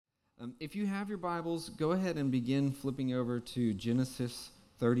If you have your Bibles, go ahead and begin flipping over to Genesis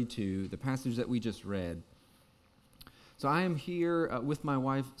 32, the passage that we just read. So I am here with my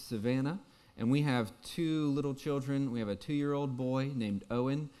wife, Savannah, and we have two little children. We have a 2-year-old boy named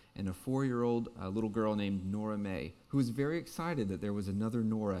Owen and a 4-year-old little girl named Nora May, who was very excited that there was another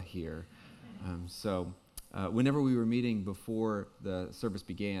Nora here. Whenever we were meeting before the service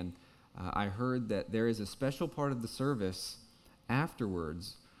began, I heard that there is a special part of the service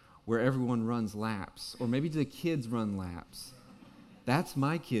afterwards where everyone runs laps, or maybe the kids run laps. That's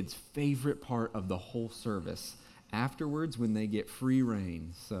my kids' favorite part of the whole service. Afterwards, when they get free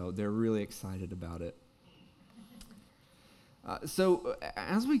reign, so they're really excited about it.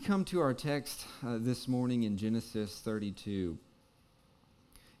 As we come to our text this morning in Genesis 32,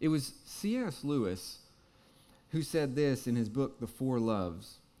 it was C.S. Lewis who said this in his book, The Four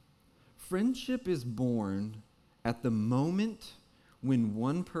Loves. Friendship is born at the moment when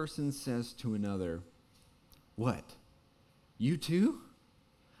one person says to another, "What, you too?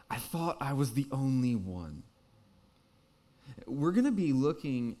 I thought I was the only one." We're going to be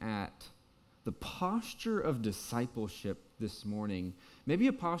looking at the posture of discipleship this morning. Maybe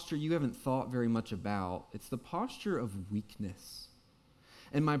a posture you haven't thought very much about. It's the posture of weakness.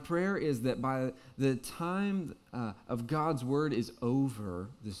 And my prayer is that by the time of God's word is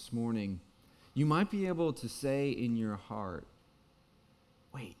over this morning, you might be able to say in your heart,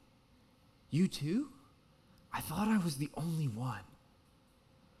 "Wait, you too? I thought I was the only one."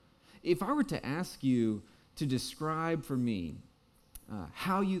 If I were to ask you to describe for me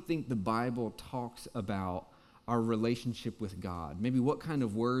how you think the Bible talks about our relationship with God, maybe what kind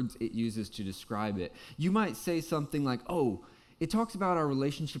of words it uses to describe it, you might say something like, it talks about our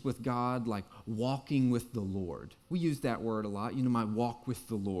relationship with God like walking with the Lord. We use that word a lot, my walk with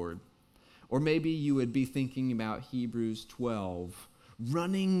the Lord. Or maybe you would be thinking about Hebrews 12,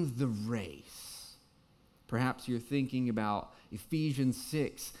 running the race. Perhaps you're thinking about Ephesians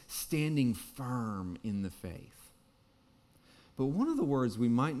 6, standing firm in the faith. But one of the words we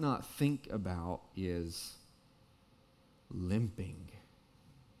might not think about is limping,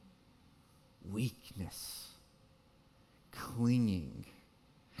 weakness, clinging.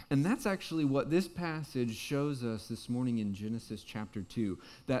 And that's actually what this passage shows us this morning in Genesis chapter 2,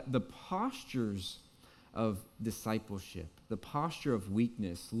 that the postures of discipleship, the posture of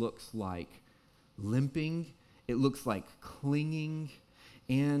weakness looks like limping, it looks like clinging,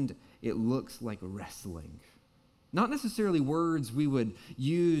 and it looks like wrestling. Not necessarily words we would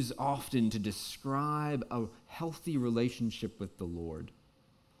use often to describe a healthy relationship with the Lord.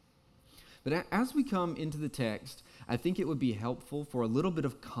 But as we come into the text, I think it would be helpful for a little bit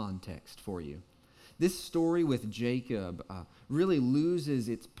of context for you. This story with Jacob really loses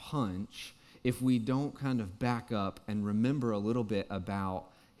its punch if we don't kind of back up and remember a little bit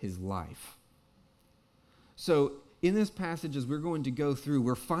about his life. So in this passage, as we're going to go through,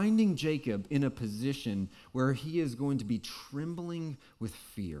 we're finding Jacob in a position where he is going to be trembling with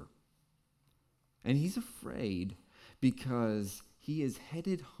fear. And he's afraid because he is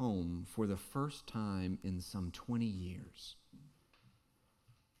headed home for the first time in some 20 years.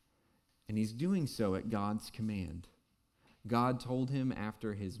 And he's doing so at God's command. God told him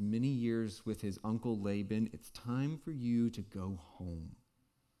after his many years with his uncle Laban, "It's time for you to go home."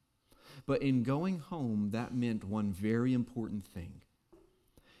 But in going home, that meant one very important thing.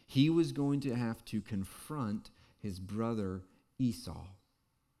 He was going to have to confront his brother Esau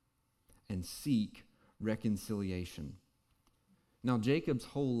and seek reconciliation. Now, Jacob's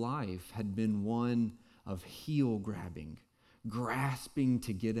whole life had been one of heel grabbing, grasping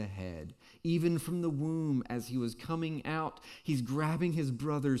to get ahead. Even from the womb, as he was coming out, he's grabbing his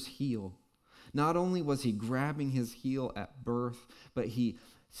brother's heel. Not only was he grabbing his heel at birth, but he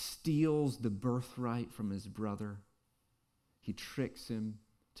steals the birthright from his brother. He tricks him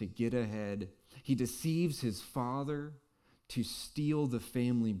to get ahead. He deceives his father to steal the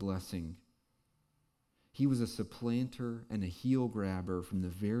family blessing. He was a supplanter and a heel grabber from the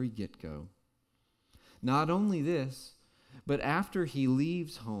very get-go. Not only this, but after he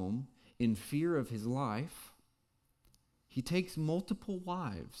leaves home in fear of his life, he takes multiple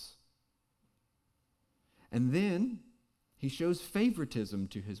wives. And then he shows favoritism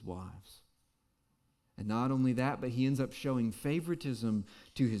to his wives. And not only that, but he ends up showing favoritism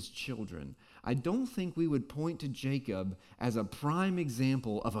to his children. I don't think we would point to Jacob as a prime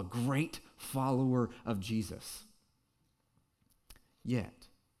example of a great follower of Jesus. Yet,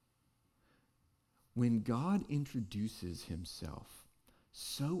 when God introduces himself,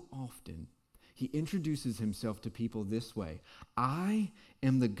 so often he introduces himself to people this way: "I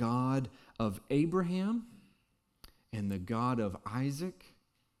am the God of Abraham and the God of Isaac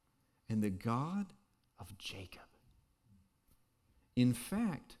and the God of Jacob. In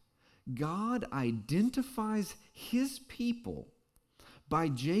fact, God identifies his people by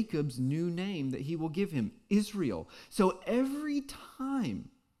Jacob's new name that he will give him, Israel. So every time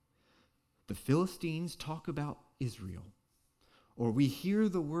the Philistines talk about Israel, or we hear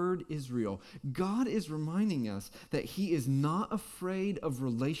the word Israel, God is reminding us that he is not afraid of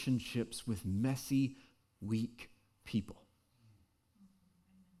relationships with messy, weak people.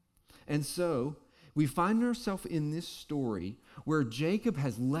 And so we find ourselves in this story where Jacob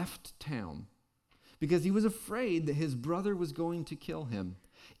has left town because he was afraid that his brother was going to kill him.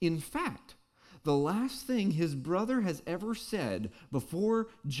 In fact, the last thing his brother has ever said before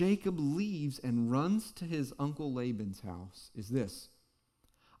Jacob leaves and runs to his uncle Laban's house is this: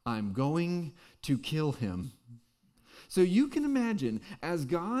 I'm going to kill him. So you can imagine, as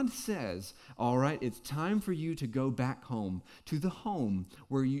God says, all right, it's time for you to go back home, to the home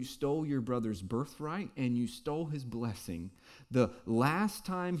where you stole your brother's birthright and you stole his blessing. The last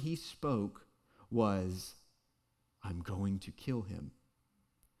time he spoke was, I'm going to kill him.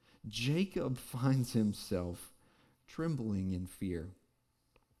 Jacob finds himself trembling in fear.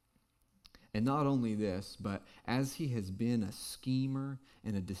 And not only this, but as he has been a schemer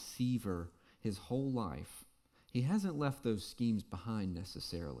and a deceiver his whole life, he hasn't left those schemes behind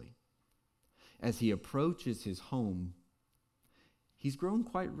necessarily. As he approaches his home, he's grown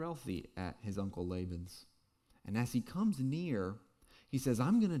quite wealthy at his uncle Laban's. And as he comes near, he says,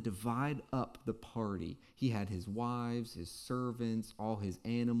 I'm going to divide up the party. He had his wives, his servants, all his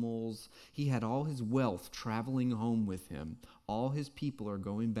animals. He had all his wealth traveling home with him. All his people are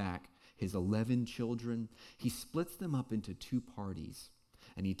going back, his 11 children. He splits them up into 2 parties.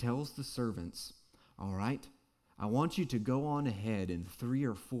 And he tells the servants, all right, I want you to go on ahead in 3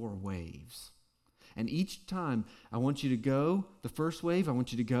 or 4 waves. And each time I want you to go, the first wave, I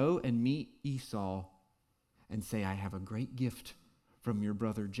want you to go and meet Esau and say, I have a great gift from your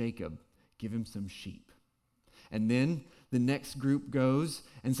brother Jacob. Give him some sheep. And then the next group goes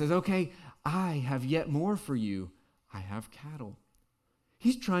and says, okay, I have yet more for you. I have cattle.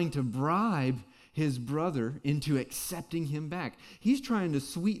 He's trying to bribe his brother into accepting him back. He's trying to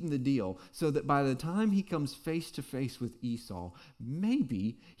sweeten the deal so that by the time he comes face to face with Esau,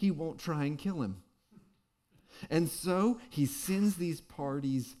 maybe he won't try and kill him. And so he sends these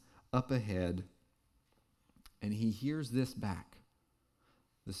parties up ahead, and he hears this back.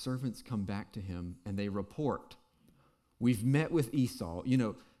 The servants come back to him and they report, we've met with Esau. You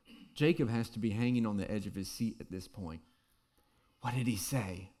know, Jacob has to be hanging on the edge of his seat at this point. What did he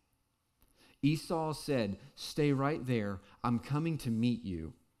say? Esau said, stay right there. I'm coming to meet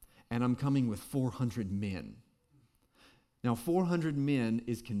you, and I'm coming with 400 men. Now, 400 men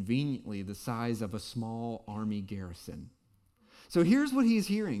is conveniently the size of a small army garrison. So here's what he's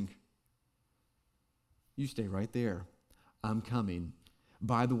hearing. You stay right there. I'm coming.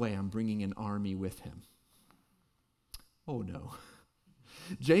 By the way, I'm bringing an army with him. Oh no.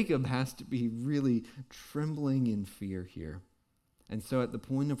 Jacob has to be really trembling in fear here. And so at the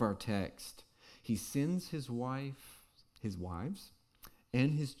point of our text, he sends his wives,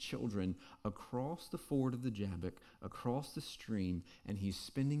 and his children across the ford of the Jabbok, across the stream, and he's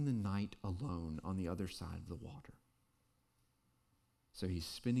spending the night alone on the other side of the water. So he's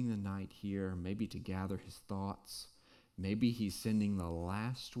spending the night here, maybe to gather his thoughts. Maybe he's sending the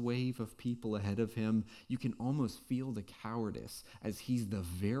last wave of people ahead of him. You can almost feel the cowardice as he's the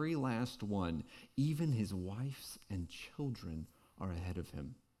very last one. Even his wives and children are ahead of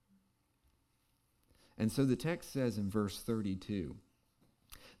him. And so the text says in verse 32,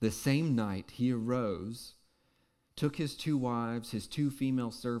 the same night he arose, took his 2 wives, his 2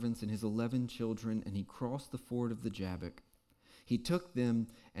 female servants, and his 11 children, and he crossed the ford of the Jabbok. He took them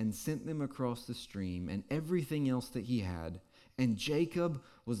and sent them across the stream and everything else that he had, and Jacob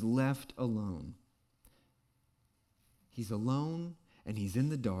was left alone. He's alone and he's in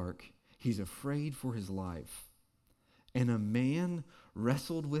the dark. He's afraid for his life. And a man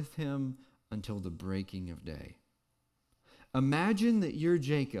wrestled with him until the breaking of day. Imagine that you're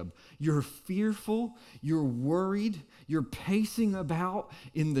Jacob. You're fearful, you're worried, you're pacing about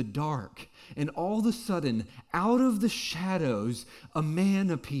in the dark. And all of a sudden, out of the shadows, a man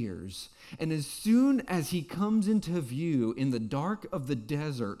appears. And as soon as he comes into view in the dark of the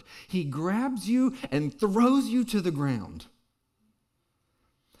desert, he grabs you and throws you to the ground.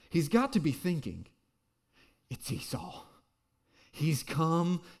 He's got to be thinking, it's Esau. He's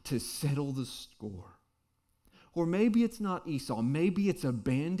come to settle the score. Or maybe it's not Esau. Maybe it's a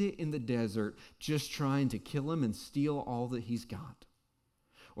bandit in the desert just trying to kill him and steal all that he's got.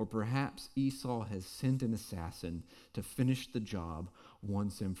 Or perhaps Esau has sent an assassin to finish the job.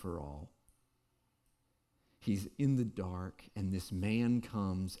 once and for all. He's in the dark, and this man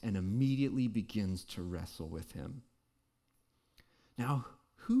comes and immediately begins to wrestle with him. Now,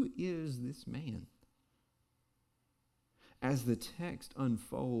 who is this man? As the text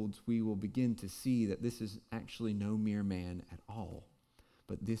unfolds, we will begin to see that this is actually no mere man at all,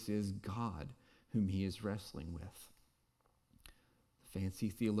 but this is God whom he is wrestling with. Fancy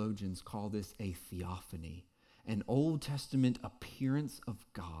theologians call this a theophany, an Old Testament appearance of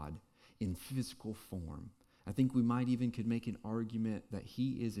God in physical form. I think we might even could make an argument that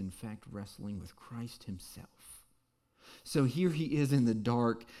he is in fact wrestling with Christ himself. So here he is in the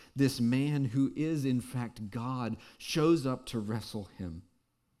dark. This man who is in fact God shows up to wrestle him.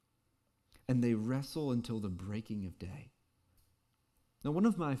 And they wrestle until the breaking of day. Now, one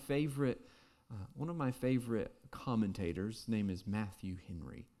of my favorite commentators, his name is Matthew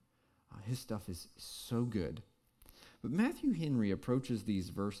Henry. His stuff is so good. But Matthew Henry approaches these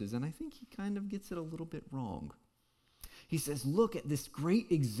verses, and I think he kind of gets it a little bit wrong. He says, look at this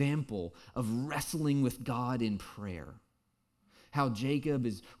great example of wrestling with God in prayer. How Jacob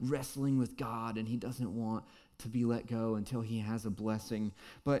is wrestling with God, and he doesn't want to be let go until he has a blessing.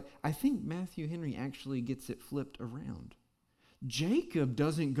 But I think Matthew Henry actually gets it flipped around. Jacob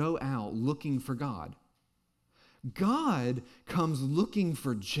doesn't go out looking for God. God comes looking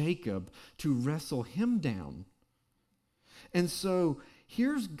for Jacob to wrestle him down. And so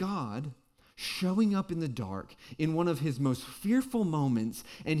here's God showing up in the dark in one of his most fearful moments,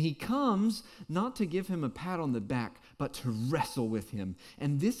 and he comes not to give him a pat on the back, but to wrestle with him.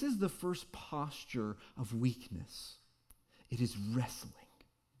 And this is the first posture of weakness. It is wrestling.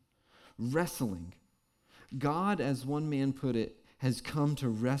 Wrestling. God, as one man put it, has come to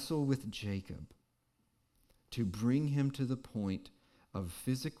wrestle with Jacob, to bring him to the point of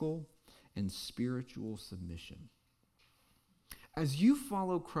physical and spiritual submission. As you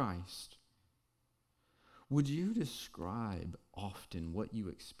follow Christ, would you describe often what you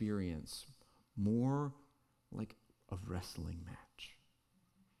experience more like a wrestling match?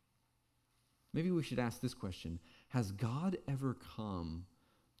 Maybe we should ask this question. Has God ever come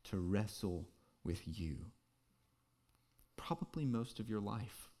to wrestle with you? Probably most of your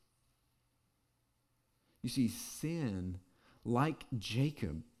life. You see, sin, like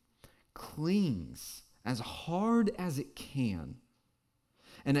Jacob, clings as hard as it can.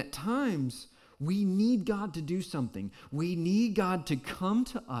 And at times, we need God to do something. We need God to come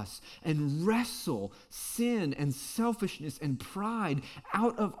to us and wrestle sin and selfishness and pride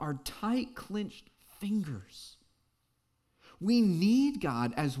out of our tight, clenched fingers. We need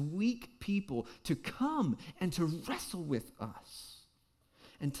God as weak people to come and to wrestle with us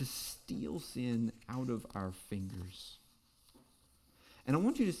and to steal sin out of our fingers. And I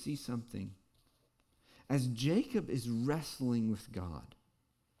want you to see something. As Jacob is wrestling with God,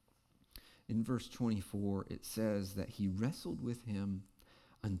 in verse 24, it says that he wrestled with him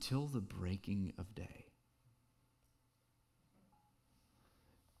until the breaking of day.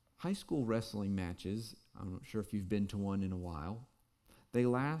 High school wrestling matches, I'm not sure if you've been to one in a while, they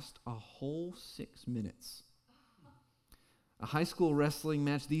last a whole 6 minutes. A high school wrestling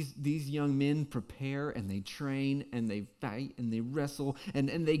match, these young men prepare and they train and they fight and they wrestle and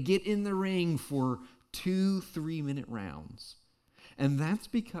they get in the ring for 2 3-minute rounds. And that's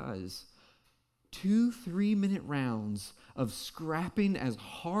because 2 3-minute rounds of scrapping as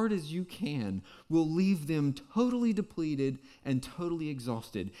hard as you can will leave them totally depleted and totally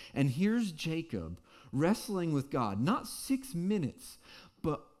exhausted. And here's Jacob wrestling with God, not 6 minutes,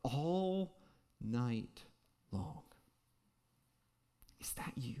 but all night long. Is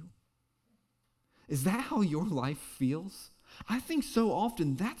that you? Is that how your life feels? I think so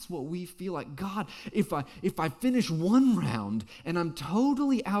often that's what we feel like. God, if I finish one round and I'm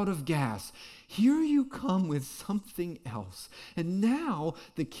totally out of gas, here you come with something else. And now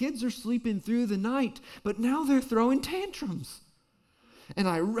the kids are sleeping through the night, but now they're throwing tantrums. And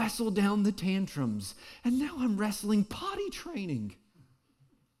I wrestle down the tantrums, and now I'm wrestling potty training.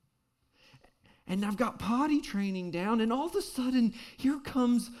 And I've got potty training down, and all of a sudden, here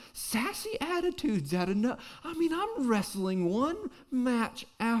comes sassy attitudes out of I'm wrestling one match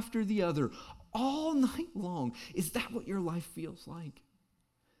after the other all night long. Is that what your life feels like?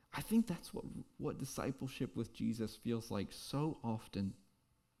 I think that's what discipleship with Jesus feels like so often.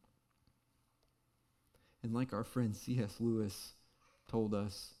 And like our friend C.S. Lewis told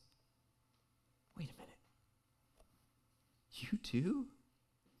us, wait a minute, you too?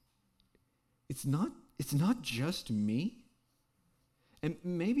 It's not just me. And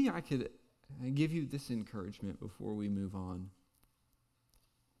maybe I could give you this encouragement before we move on.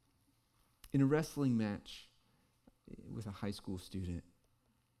 In a wrestling match with a high school student,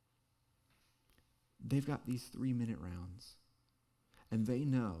 they've got these 3-minute rounds. And they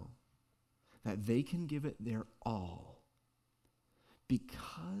know that they can give it their all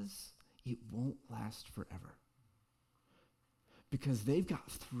because it won't last forever. Because they've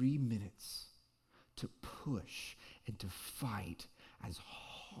got 3 minutes to push and to fight as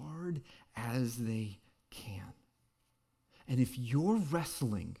hard as they can. And if you're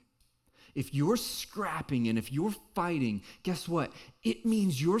wrestling, if you're scrapping, and if you're fighting, guess what? It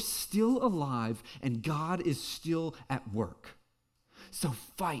means you're still alive and God is still at work. So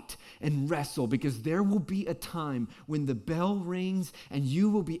fight and wrestle, because there will be a time when the bell rings and you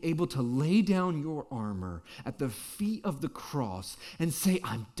will be able to lay down your armor at the feet of the cross and say,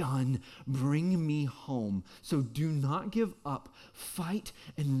 I'm done, bring me home. So do not give up, fight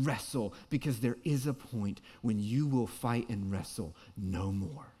and wrestle, because there is a point when you will fight and wrestle no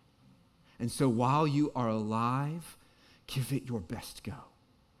more. And so while you are alive, give it your best go.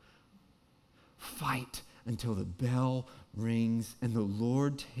 Fight until the bell rings and the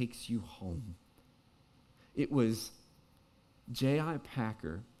Lord takes you home. It was J.I.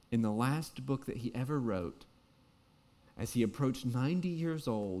 Packer, in the last book that he ever wrote, as he approached 90 years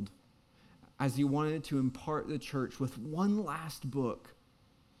old, as he wanted to impart the church with one last book.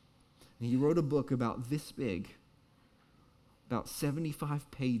 And he wrote a book about this big, about 75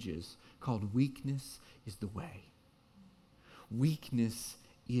 pages, called Weakness is the Way. Weakness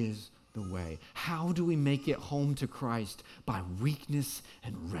is the way. How do we make it home to Christ? By weakness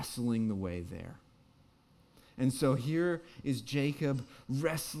and wrestling the way there. And so here is Jacob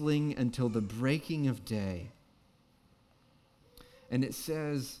wrestling until the breaking of day. And it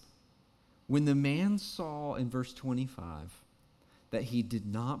says, when the man saw in verse 25 that he did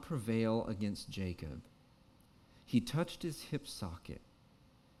not prevail against Jacob, he touched his hip socket,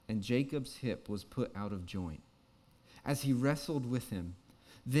 and Jacob's hip was put out of joint. As he wrestled with him,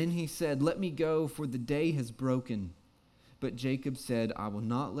 then he said, let me go, for the day has broken. But Jacob said, I will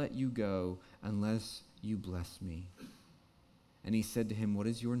not let you go unless you bless me. And he said to him, what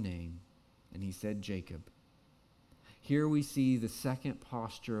is your name? And he said, Jacob. Here we see the second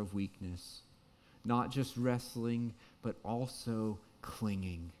posture of weakness, not just wrestling, but also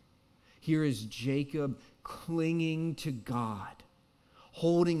clinging. Here is Jacob clinging to God,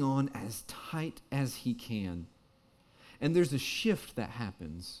 holding on as tight as he can. And there's a shift that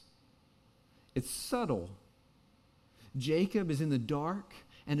happens. It's subtle. Jacob is in the dark,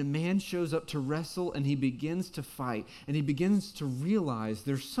 and a man shows up to wrestle, and he begins to fight, and he begins to realize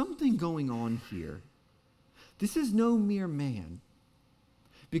there's something going on here. This is no mere man.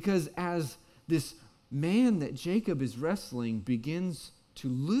 Because as this man that Jacob is wrestling begins to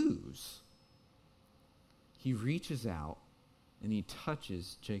lose, he reaches out and he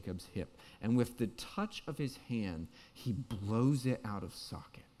touches Jacob's hip. And with the touch of his hand, he blows it out of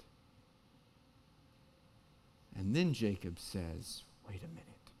socket. And then Jacob says, wait a minute.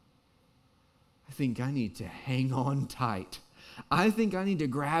 I think I need to hang on tight. I think I need to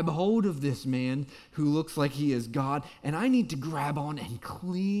grab hold of this man who looks like he is God, and I need to grab on and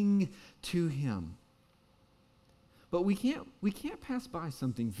cling to him. But we can't pass by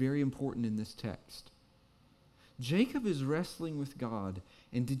something very important in this text. Jacob is wrestling with God,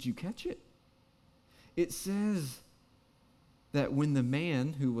 and did you catch it? It says that when the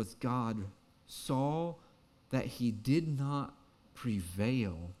man who was God saw that he did not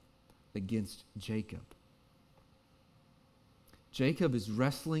prevail against Jacob. Jacob is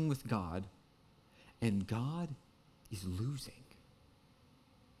wrestling with God, and God is losing.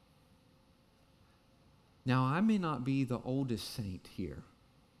 Now, I may not be the oldest saint here,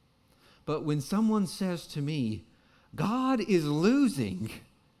 but when someone says to me, God is losing,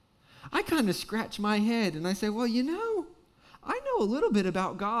 I kind of scratch my head and I say, well, I know a little bit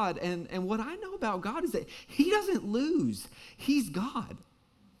about God, and what I know about God is that he doesn't lose. He's God.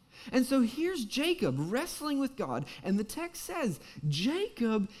 And so here's Jacob wrestling with God, and the text says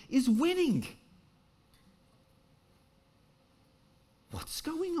Jacob is winning. What's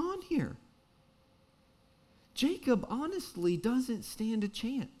going on here? Jacob honestly doesn't stand a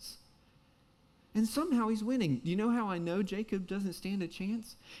chance. And somehow he's winning. Do you know how I know Jacob doesn't stand a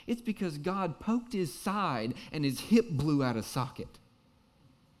chance? It's because God poked his side and his hip blew out of socket.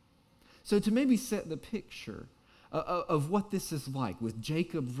 So to maybe set the picture of what this is like with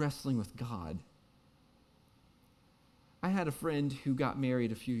Jacob wrestling with God, I had a friend who got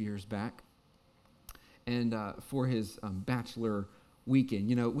married a few years back, and for his bachelor weekend,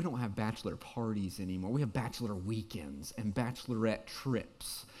 we don't have bachelor parties anymore. We have bachelor weekends and bachelorette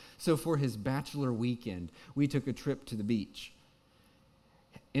trips. So for his bachelor weekend, we took a trip to the beach.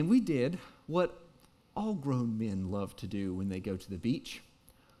 And we did what all grown men love to do when they go to the beach.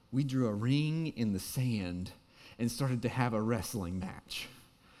 we drew a ring in the sand and started to have a wrestling match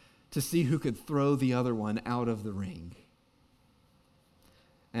to see who could throw the other one out of the ring.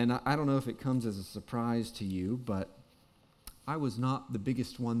 And I don't know if it comes as a surprise to you, but I was not the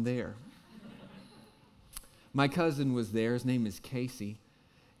biggest one there. My cousin was there. His name is Casey.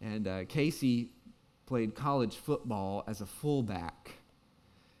 And Casey played college football as a fullback.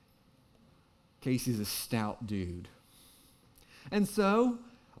 Casey's a stout dude. And so,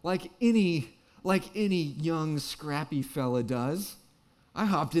 like any young scrappy fella does, I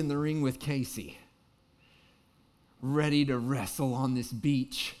hopped in the ring with Casey, ready to wrestle on this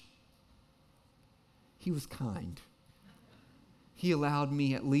beach. He was kind. He allowed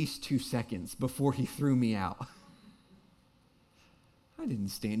me at least 2 seconds before he threw me out. I didn't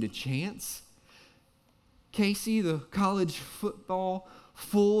stand a chance. Casey, the college football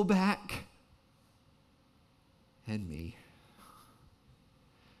fullback, and me.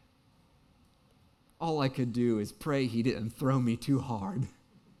 All I could do is pray he didn't throw me too hard.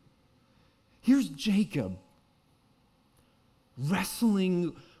 Here's Jacob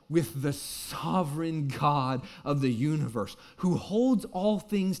wrestling with the sovereign God of the universe, who holds all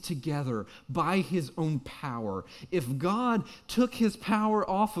things together by his own power. If God took his power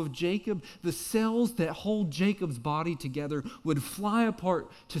off of Jacob, the cells that hold Jacob's body together would fly apart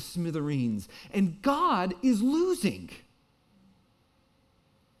to smithereens. And God is losing.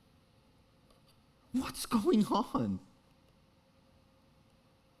 What's going on?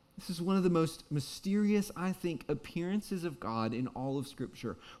 This is one of the most mysterious, I think, appearances of God in all of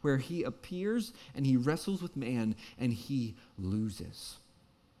Scripture, where he appears and he wrestles with man and he loses.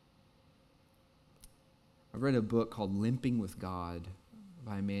 I read a book called Limping with God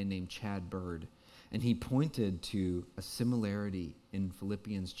by a man named Chad Bird, and he pointed to a similarity in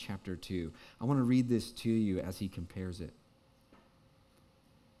Philippians chapter 2. I want to read this to you as he compares it.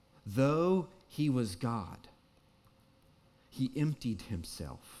 Though he was God, he emptied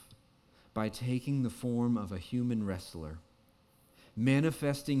himself by taking the form of a human wrestler,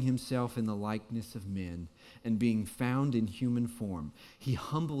 manifesting himself in the likeness of men, and being found in human form. He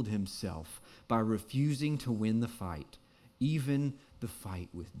humbled himself by refusing to win the fight, even the fight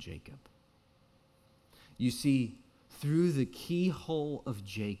with Jacob. You see, through the keyhole of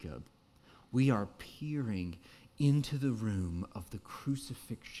Jacob, we are peering into the room of the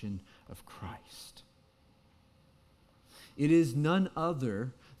crucifixion of Christ. It is none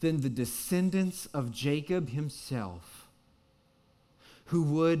other than the descendants of Jacob himself who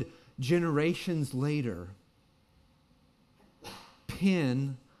would, generations later,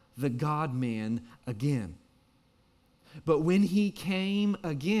 pin the God-man again. But when he came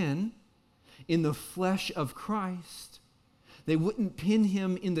again in the flesh of Christ, they wouldn't pin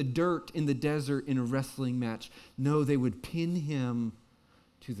him in the dirt in the desert in a wrestling match. No, they would pin him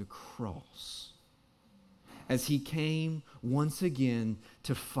to the cross as he came once again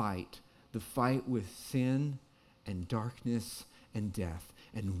to fight the fight with sin and darkness and death.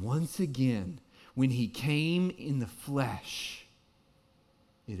 And once again, when he came in the flesh,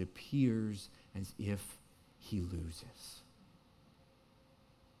 it appears as if he loses.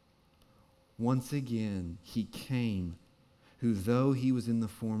 Once again, he came, who, though he was in the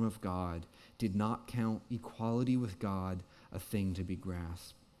form of God, did not count equality with God a thing to be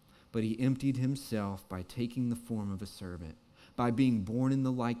grasped. But he emptied himself by taking the form of a servant. By being born in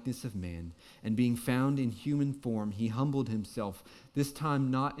the likeness of man and being found in human form, he humbled himself, this time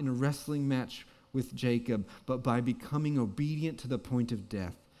not in a wrestling match with Jacob, but by becoming obedient to the point of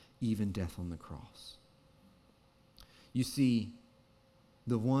death, even death on the cross. You see,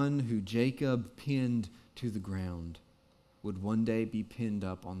 the one who Jacob pinned to the ground would one day be pinned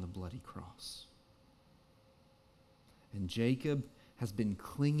up on the bloody cross. And Jacob has been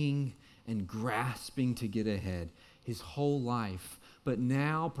clinging and grasping to get ahead his whole life. But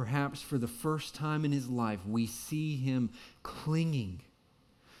now, perhaps for the first time in his life, we see him clinging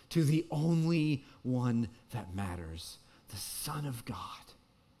to the only one that matters, the Son of God.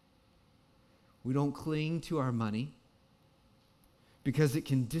 We don't cling to our money because it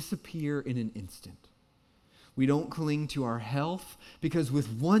can disappear in an instant. We don't cling to our health because with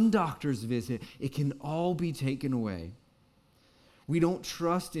one doctor's visit, it can all be taken away. We don't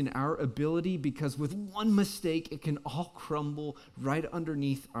trust in our ability because with one mistake, it can all crumble right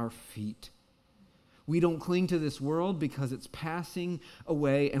underneath our feet. We don't cling to this world because it's passing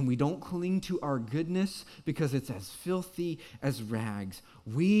away, and we don't cling to our goodness because it's as filthy as rags.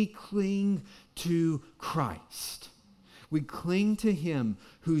 We cling to Christ. We cling to him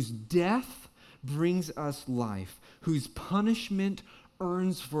whose death brings us life, whose punishment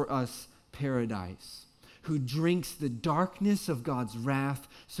earns for us paradise, who drinks the darkness of God's wrath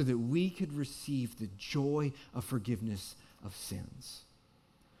so that we could receive the joy of forgiveness of sins,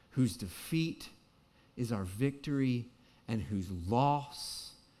 whose defeat is our victory and whose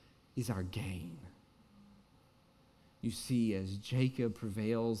loss is our gain. You see, as Jacob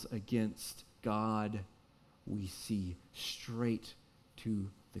prevails against God, we see straight to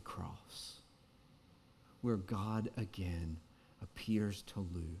the cross, where God again appears to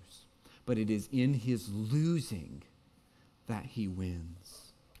lose. But it is in his losing that he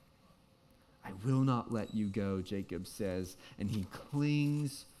wins. I will not let you go, Jacob says, and he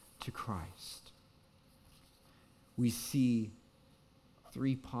clings to Christ. We see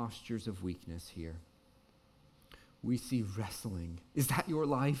three postures of weakness here. We see wrestling. Is that your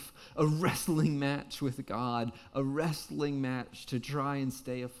life? A wrestling match with God, a wrestling match to try and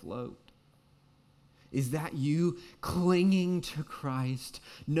stay afloat. Is that you clinging to Christ,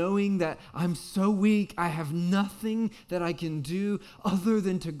 knowing that I'm so weak, I have nothing that I can do other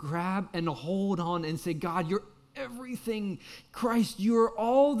than to grab and hold on and say, God, you're everything. Christ, you're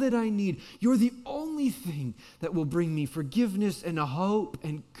all that I need. You're the only thing that will bring me forgiveness and a hope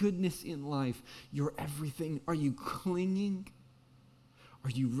and goodness in life. You're everything. Are you clinging? Are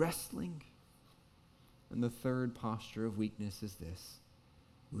you wrestling? And the third posture of weakness is this: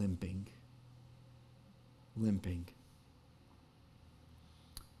 limping. Limping.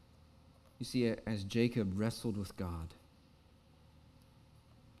 You see, as Jacob wrestled with God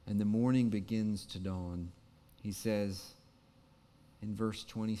and the morning begins to dawn, he says in verse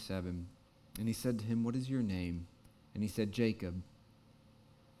 27, and he said to him, "What is your name?" And he said, "Jacob."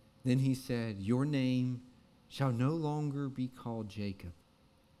 Then he said, "Your name shall no longer be called Jacob,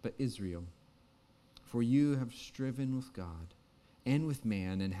 but Israel, for you have striven with God and with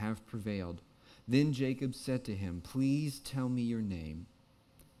man and have prevailed." Then Jacob said to him, "Please tell me your name."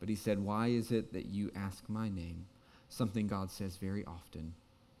 But he said, "Why is it that you ask my name?" Something God says very often.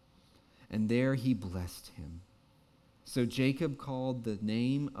 And there he blessed him. So Jacob called the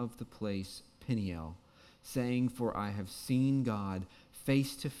name of the place Peniel, saying, "For I have seen God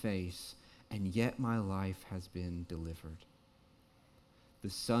face to face, and yet my life has been delivered." The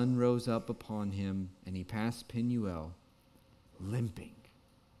sun rose up upon him, and he passed Peniel, limping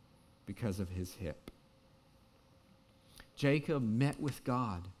because of his hip. Jacob met with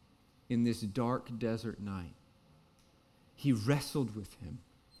God in this dark desert night. He wrestled with him.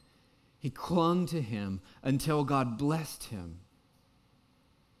 He clung to him until God blessed him.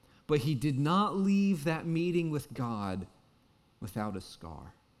 But he did not leave that meeting with God without a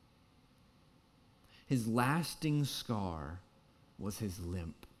scar. His lasting scar was his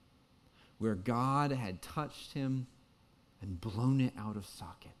limp, where God had touched him and blown it out of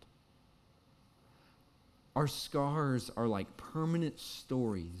socket. Our scars are like permanent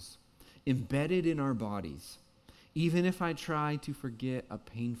stories embedded in our bodies. Even if I try to forget a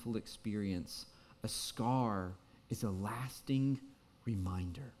painful experience, a scar is a lasting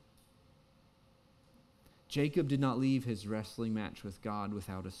reminder. Jacob did not leave his wrestling match with God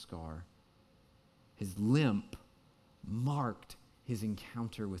without a scar. His limp marked his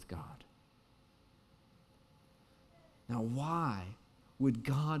encounter with God. Now, why would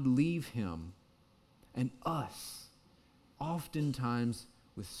God leave him and us oftentimes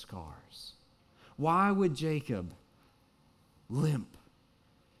with scars? Why would Jacob limp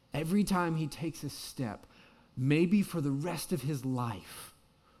every time he takes a step, maybe for the rest of his life?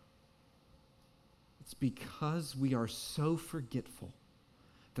 It's because we are so forgetful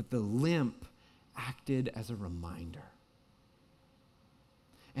that the limp acted as a reminder.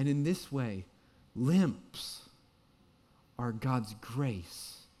 And in this way, limps are God's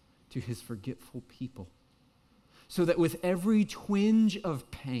grace to his forgetful people, so that with every twinge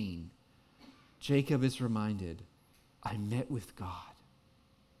of pain, Jacob is reminded, I met with God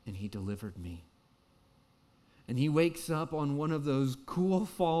and he delivered me. And he wakes up on one of those cool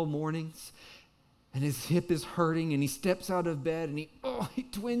fall mornings and his hip is hurting and he steps out of bed and he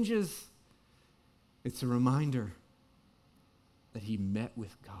twinges. It's a reminder that he met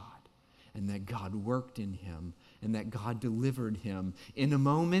with God and that God worked in him and that God delivered him in a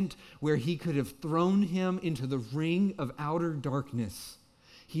moment where he could have thrown him into the ring of outer darkness.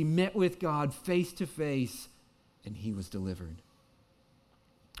 He met with God face to face and he was delivered.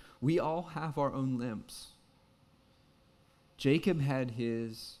 We all have our own limps. Jacob had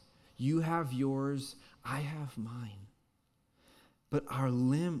his, you have yours, I have mine. But our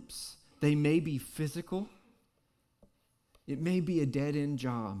limps, they may be physical. It may be a dead-end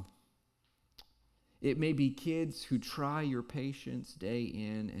job. It may be kids who try your patience day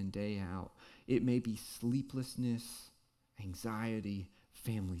in and day out. It may be sleeplessness, anxiety,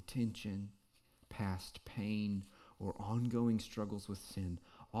 family tension, past pain or ongoing struggles with sin.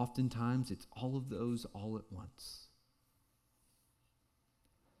 Oftentimes, it's all of those all at once.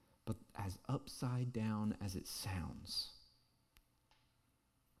 But as upside down as it sounds,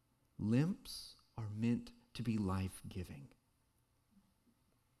 limps are meant to be life-giving.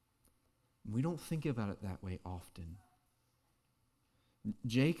 We don't think about it that way often.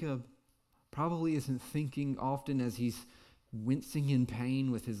 Jacob probably isn't thinking often as he's wincing in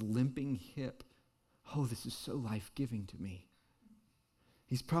pain with his limping hip, oh, this is so life-giving to me.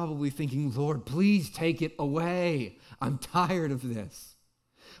 He's probably thinking, Lord, please take it away. I'm tired of this.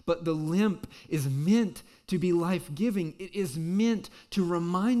 But the limp is meant to be life-giving. It is meant to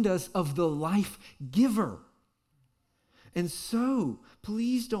remind us of the life-giver. And so,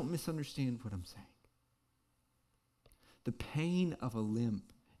 please don't misunderstand what I'm saying. The pain of a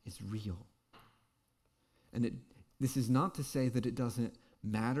limp is real. And this is not to say that it doesn't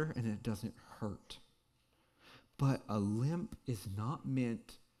matter and it doesn't hurt. But a limp is not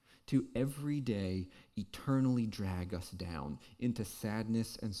meant to every day eternally drag us down into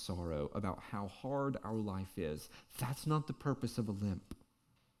sadness and sorrow about how hard our life is. That's not the purpose of a limp.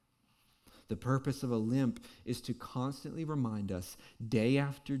 The purpose of a limp is to constantly remind us day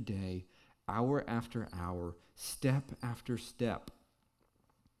after day, hour after hour, step after step,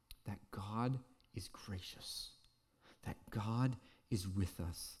 that God is gracious, that God is with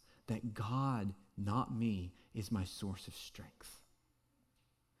us, that God, not me, is my source of strength.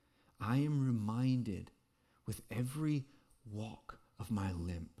 I am reminded with every walk of my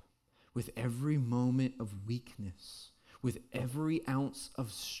limp, with every moment of weakness, with every ounce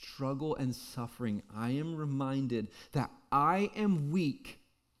of struggle and suffering, I am reminded that I am weak.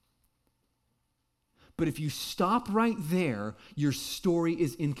 But if you stop right there, your story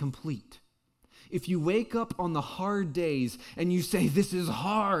is incomplete. If you wake up on the hard days and you say, this is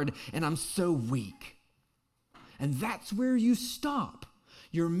hard and I'm so weak, and that's where you stop,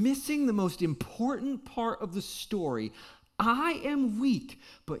 you're missing the most important part of the story. I am weak,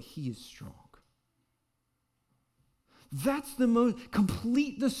 but he is strong. That's the most,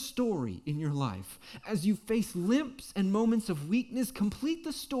 complete the story in your life. As you face limps and moments of weakness, complete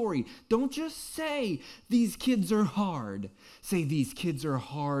the story. Don't just say, these kids are hard. Say, these kids are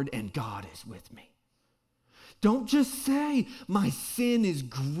hard and God is with me. Don't just say, my sin is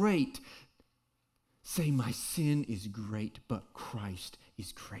great. Say, my sin is great, but Christ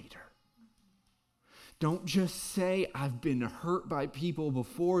is greater. Don't just say, I've been hurt by people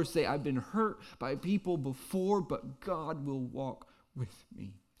before. Say, I've been hurt by people before, but God will walk with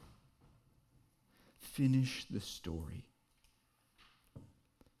me. Finish the story.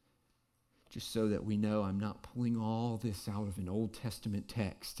 Just so that we know I'm not pulling all this out of an Old Testament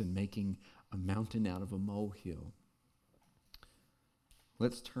text and making a mountain out of a molehill.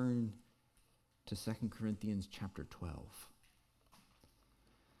 Let's turn to 2 Corinthians chapter 12.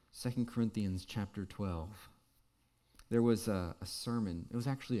 2 Corinthians chapter 12. There was a sermon. It was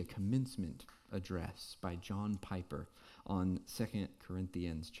actually a commencement address by John Piper on 2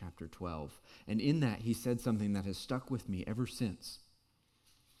 Corinthians chapter 12. And in that, he said something that has stuck with me ever since.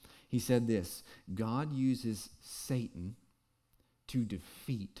 He said this: God uses Satan to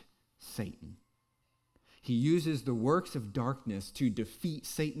defeat Satan. He uses the works of darkness to defeat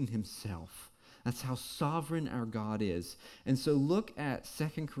Satan himself. That's how sovereign our God is. And so look at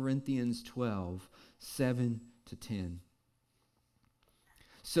 2 Corinthians 12, 7 to 10.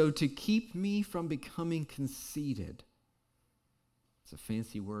 So to keep me from becoming conceited, it's a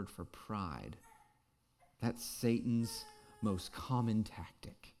fancy word for pride. That's Satan's most common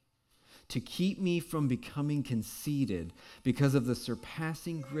tactic. To keep me from becoming conceited because of the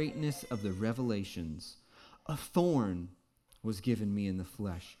surpassing greatness of the revelations, a thorn was given me in the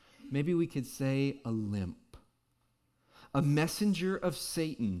flesh. Maybe we could say a limp. A messenger of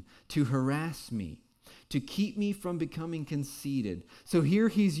Satan to harass me, to keep me from becoming conceited. So here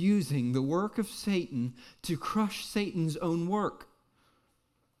he's using the work of Satan to crush Satan's own work.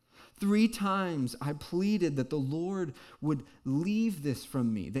 3 times I pleaded that the Lord would leave this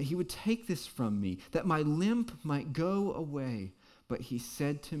from me, that he would take this from me, that my limp might go away. But he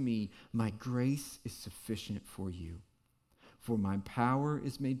said to me, my grace is sufficient for you, for my power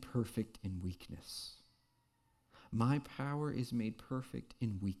is made perfect in weakness. My power is made perfect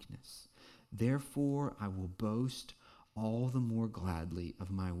in weakness. Therefore, I will boast all the more gladly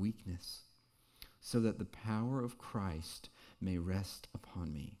of my weakness, so that the power of Christ may rest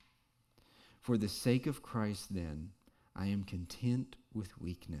upon me. For the sake of Christ, then, I am content with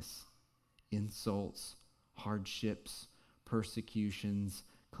weakness, insults, hardships, persecutions,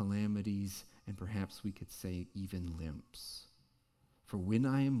 calamities, and perhaps we could say even limps. For when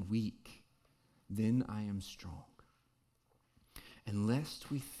I am weak, then I am strong. And lest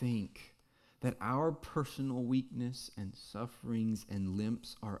we think that our personal weakness and sufferings and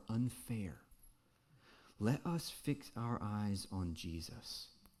limps are unfair, let us fix our eyes on Jesus,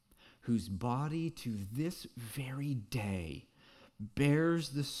 whose body to this very day bears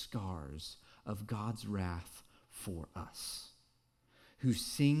the scars of God's wrath for us, who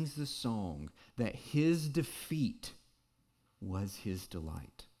sings the song that his defeat was his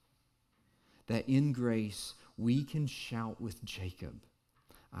delight, that in grace we can shout with Jacob,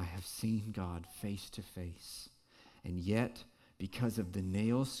 I have seen God face to face, and yet because of the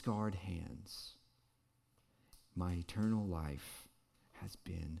nail-scarred hands, my eternal life has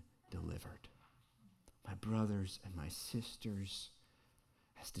been delivered. My brothers and my sisters,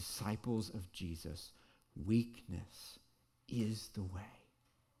 as disciples of Jesus, weakness is the way.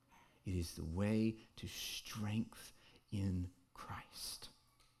 It is the way to strength in Christ.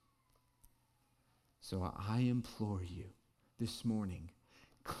 So I implore you this morning,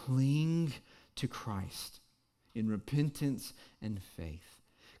 cling to Christ in repentance and faith.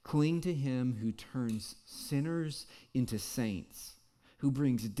 Cling to him who turns sinners into saints, who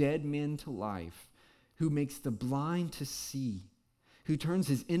brings dead men to life, who makes the blind to see, who turns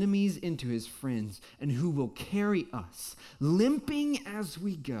his enemies into his friends, and who will carry us, limping as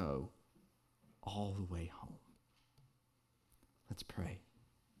we go, all the way home. Let's pray.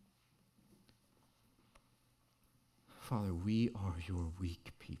 Father, we are your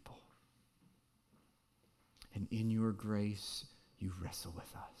weak people. And in your grace, you wrestle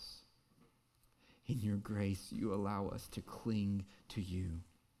with us. In your grace, you allow us to cling to you.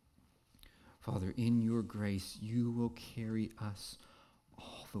 Father, in your grace, you will carry us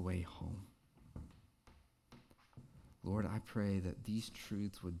all the way home. Lord, I pray that these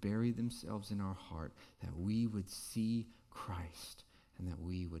truths would bury themselves in our heart, that we would see Christ and that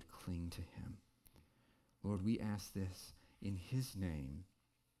we would cling to him. Lord, we ask this in his name.